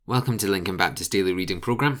Welcome to Lincoln Baptist Daily Reading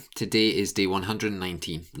Programme. Today is day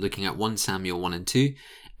 119, looking at 1 Samuel 1 and 2,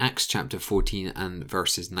 Acts chapter 14 and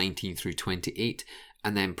verses 19 through 28,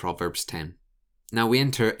 and then Proverbs 10. Now we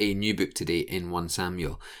enter a new book today in 1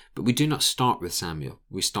 Samuel, but we do not start with Samuel.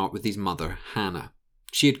 We start with his mother, Hannah.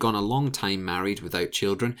 She had gone a long time married without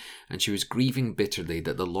children, and she was grieving bitterly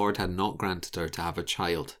that the Lord had not granted her to have a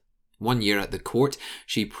child. 1 year at the court,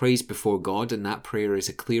 she prays before God, and that prayer is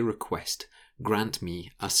a clear request: grant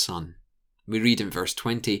me a son. We read in verse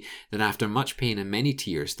 20 that after much pain and many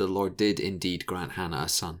tears, the Lord did indeed grant Hannah a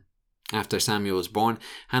son. After Samuel was born,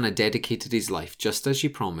 Hannah dedicated his life, just as she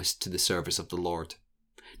promised, to the service of the Lord.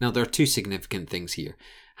 Now there are two significant things here.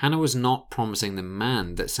 Hannah was not promising the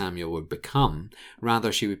man that Samuel would become,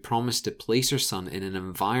 rather she would promise to place her son in an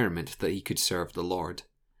environment that he could serve the Lord.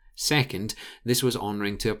 Second, this was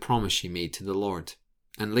honouring to a promise she made to the Lord.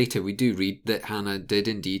 And later we do read that Hannah did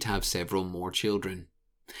indeed have several more children.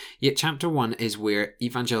 Yet chapter 1 is where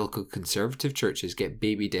evangelical conservative churches get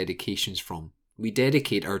baby dedications from. We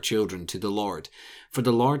dedicate our children to the Lord, for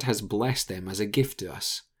the Lord has blessed them as a gift to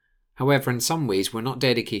us. However, in some ways we're not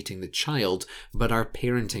dedicating the child, but our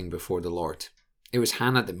parenting before the Lord. It was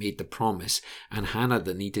Hannah that made the promise, and Hannah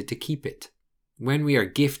that needed to keep it. When we are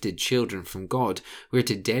gifted children from God, we're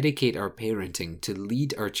to dedicate our parenting to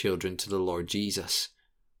lead our children to the Lord Jesus.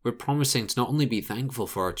 We're promising to not only be thankful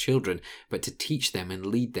for our children, but to teach them and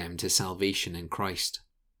lead them to salvation in Christ.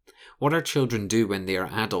 What our children do when they are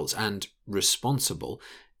adults and responsible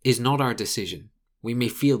is not our decision. We may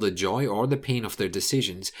feel the joy or the pain of their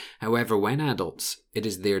decisions, however, when adults, it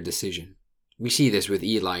is their decision. We see this with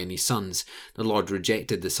Eli and his sons. The Lord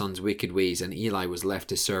rejected the sons' wicked ways, and Eli was left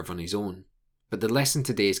to serve on his own. But the lesson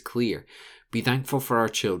today is clear. Be thankful for our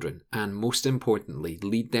children, and most importantly,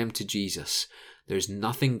 lead them to Jesus. There's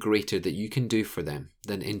nothing greater that you can do for them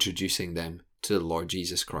than introducing them to the Lord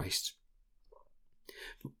Jesus Christ.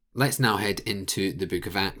 Let's now head into the book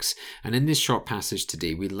of Acts, and in this short passage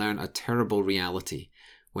today we learn a terrible reality.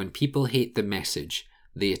 When people hate the message,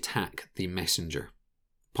 they attack the messenger.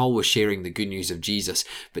 Paul was sharing the good news of Jesus,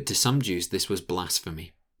 but to some Jews this was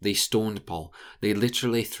blasphemy. They stoned Paul. They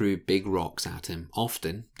literally threw big rocks at him.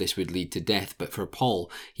 Often this would lead to death, but for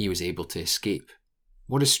Paul, he was able to escape.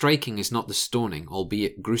 What is striking is not the stoning,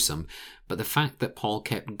 albeit gruesome, but the fact that Paul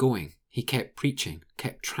kept going. He kept preaching,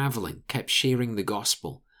 kept travelling, kept sharing the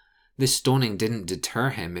gospel. This stoning didn't deter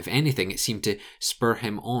him. If anything, it seemed to spur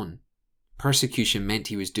him on. Persecution meant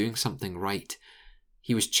he was doing something right.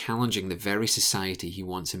 He was challenging the very society he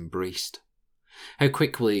once embraced. How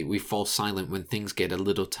quickly we fall silent when things get a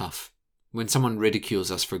little tough. When someone ridicules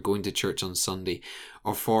us for going to church on Sunday,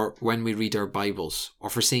 or for when we read our Bibles, or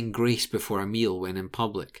for saying grace before a meal when in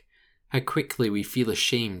public. How quickly we feel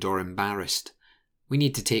ashamed or embarrassed. We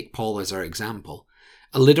need to take Paul as our example.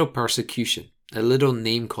 A little persecution, a little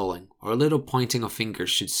name-calling, or a little pointing of fingers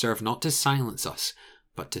should serve not to silence us,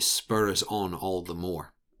 but to spur us on all the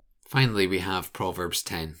more. Finally, we have Proverbs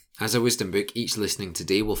 10. As a wisdom book, each listening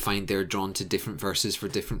today will find they're drawn to different verses for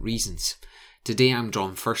different reasons. Today I'm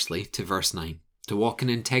drawn firstly to verse 9. To walk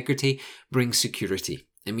in integrity brings security.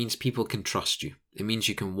 It means people can trust you. It means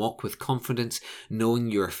you can walk with confidence,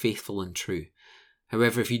 knowing you are faithful and true.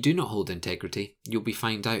 However, if you do not hold integrity, you'll be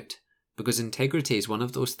found out, because integrity is one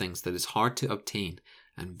of those things that is hard to obtain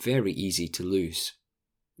and very easy to lose.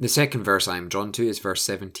 The second verse I am drawn to is verse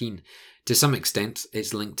 17. To some extent,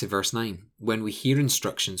 it's linked to verse 9. When we hear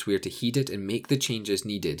instructions, we are to heed it and make the changes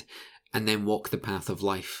needed, and then walk the path of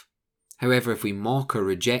life. However, if we mock or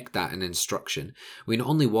reject that in instruction, we not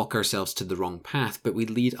only walk ourselves to the wrong path, but we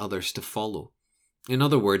lead others to follow. In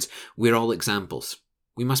other words, we're all examples.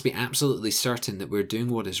 We must be absolutely certain that we're doing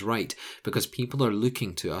what is right, because people are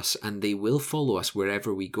looking to us and they will follow us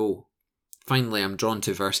wherever we go. Finally, I'm drawn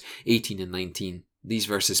to verse 18 and 19. These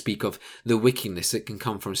verses speak of the wickedness that can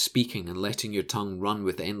come from speaking and letting your tongue run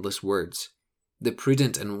with endless words. The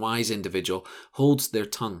prudent and wise individual holds their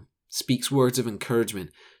tongue, speaks words of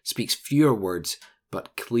encouragement, speaks fewer words,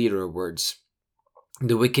 but clearer words.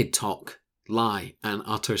 The wicked talk, lie, and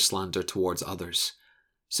utter slander towards others.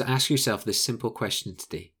 So ask yourself this simple question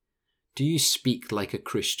today. Do you speak like a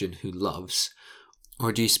Christian who loves,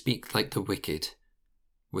 or do you speak like the wicked,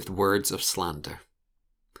 with words of slander?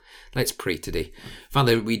 Let's pray today.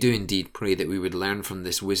 Father, we do indeed pray that we would learn from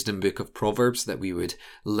this wisdom book of Proverbs, that we would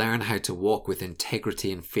learn how to walk with integrity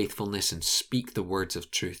and faithfulness and speak the words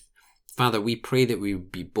of truth. Father, we pray that we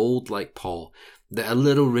would be bold like Paul, that a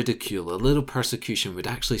little ridicule, a little persecution would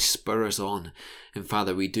actually spur us on. And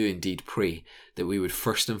Father, we do indeed pray that we would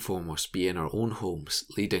first and foremost be in our own homes,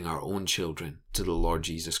 leading our own children to the Lord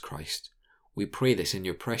Jesus Christ. We pray this in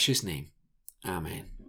your precious name. Amen.